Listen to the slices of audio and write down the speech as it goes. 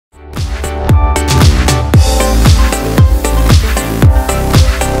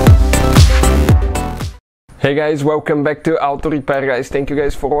Hey guys, welcome back to Auto Repair guys. Thank you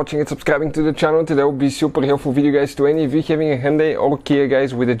guys for watching and subscribing to the channel. Today will be super helpful video guys to any of you having a Hyundai or Kia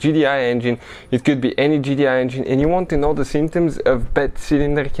guys with a GDI engine. It could be any GDI engine and you want to know the symptoms of bad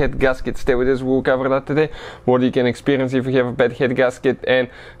cylinder head gasket. Stay with us, we'll cover that today. What you can experience if you have a bad head gasket, and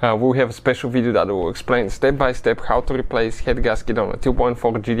we'll have a special video that will explain step by step how to replace head gasket on a 2.4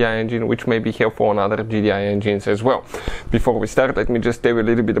 GDI engine, which may be helpful on other GDI engines as well. Before we start, let me just tell you a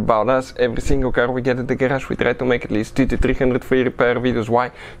little bit about us. Every single car we get at the garage, we try to make at least 200 to 300 free repair videos.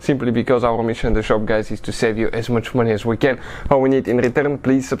 Why? Simply because our mission in the shop guys is to save you as much money as we can. All we need in return,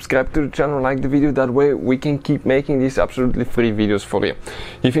 please subscribe to the channel, like the video, that way we can keep making these absolutely free videos for you.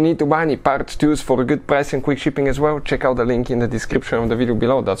 If you need to buy any parts, tools for a good price and quick shipping as well, check out the link in the description of the video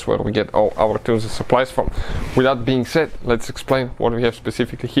below. That's where we get all our tools and supplies from. With that being said, let's explain what we have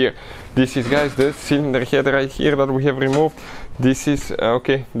specifically here. This is guys the cylinder head right here that we have removed. This is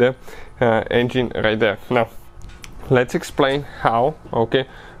the engine right there. Now let's explain how,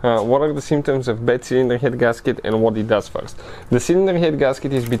 what are the symptoms of bad cylinder head gasket and what it does first. The cylinder head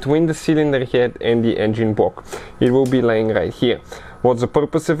gasket is between the cylinder head and the engine block. It will be laying right here. What's the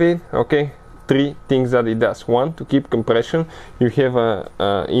purpose of it? Three things that it does. One, to keep compression. You have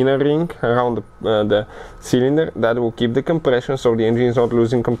a inner ring around the cylinder that will keep the compression so the engine is not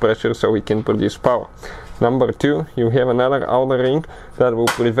losing compression, so it can produce power. Number two, you have another outer ring that will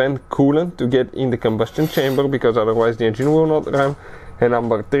prevent coolant to get in the combustion chamber, because otherwise the engine will not run. And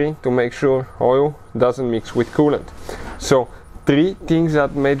number three, to make sure oil doesn't mix with coolant. So three things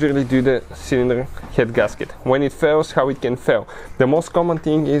that majorly do the cylinder head gasket. When it fails, how it can fail. The most common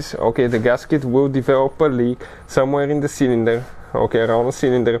thing is, the gasket will develop a leak somewhere in the cylinder, around the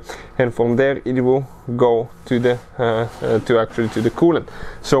cylinder, and from there it will go to the to the coolant.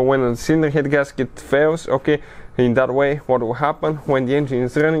 So when a cylinder head gasket fails, in that way, what will happen when the engine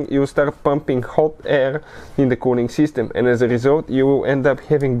is running, you will start pumping hot air in the cooling system, and as a result you will end up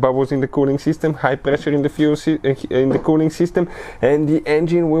having bubbles in the cooling system, high pressure in the fuel in the cooling system, and the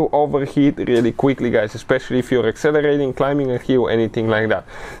engine will overheat really quickly guys, especially if you're accelerating, climbing a hill, anything like that,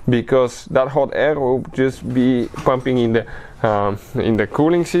 because that hot air will just be pumping in the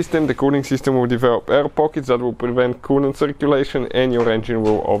cooling system. The cooling system will develop air pockets that will prevent coolant circulation, and your engine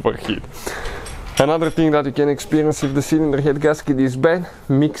will overheat. Another thing that you can experience if the cylinder head gasket is bad,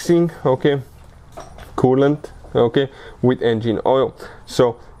 mixing coolant with engine oil.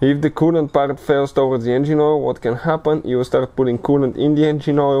 So if the coolant part fails towards the engine oil, what can happen? You will start putting coolant in the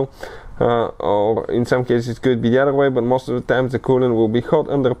engine oil, or in some cases it could be the other way, but most of the times the coolant will be hot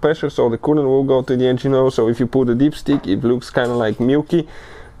under pressure, so the coolant will go to the engine oil. So if you put a dipstick, it looks kind of like milky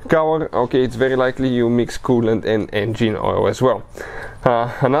color, it's very likely you mix coolant and engine oil as well.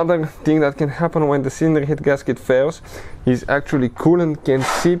 Another thing that can happen when the cylinder head gasket fails is actually coolant can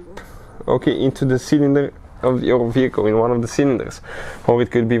seep into the cylinder of your vehicle, in one of the cylinders, or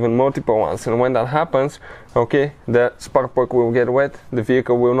it could be even multiple ones. And when that happens, the spark plug will get wet, the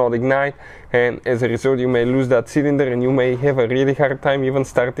vehicle will not ignite, and as a result you may lose that cylinder, and you may have a really hard time even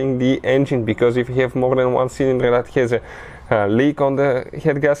starting the engine, because if you have more than one cylinder that has a leak on the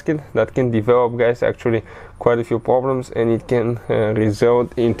head gasket, that can develop guys actually quite a few problems, and it can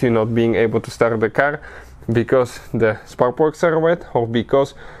result into not being able to start the car because the spark plugs are wet, or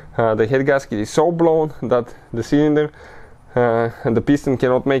because the head gasket is so blown that the cylinder and the piston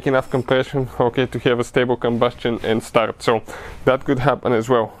cannot make enough compression to have a stable combustion and start. So that could happen as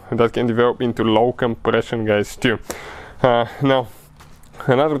well. That can develop into low compression guys too. Now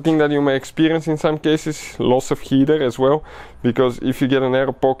another thing that you may experience in some cases, loss of heater as well, because if you get an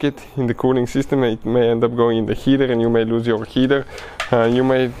air pocket in the cooling system, it may end up going in the heater and you may lose your heater. You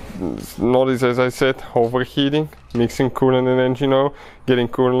may notice, as I said, overheating, mixing coolant and engine oil, getting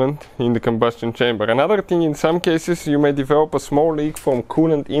coolant in the combustion chamber. Another thing, in some cases you may develop a small leak from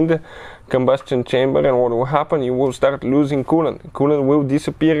coolant in the combustion chamber, and what will happen, you will start losing coolant. Coolant will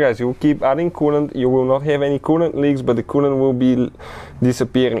disappear guys. You will keep adding coolant, you will not have any coolant leaks, but the coolant will be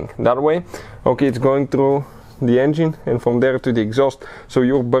disappearing. That way, it's going through the engine and from there to the exhaust, so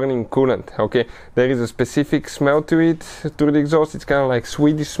you're burning coolant. There is a specific smell to it through the exhaust. It's kind of like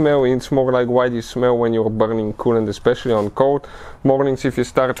sweetie smell, and it's more like whitey smell when you're burning coolant, especially on cold mornings. If you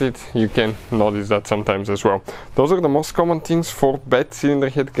start it, you can notice that sometimes as well. Those are the most common things for bad cylinder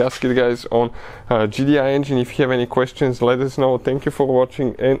head gasket guys on GDI engine. If you have any questions, let us know. Thank you for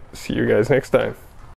watching, and see you guys next time.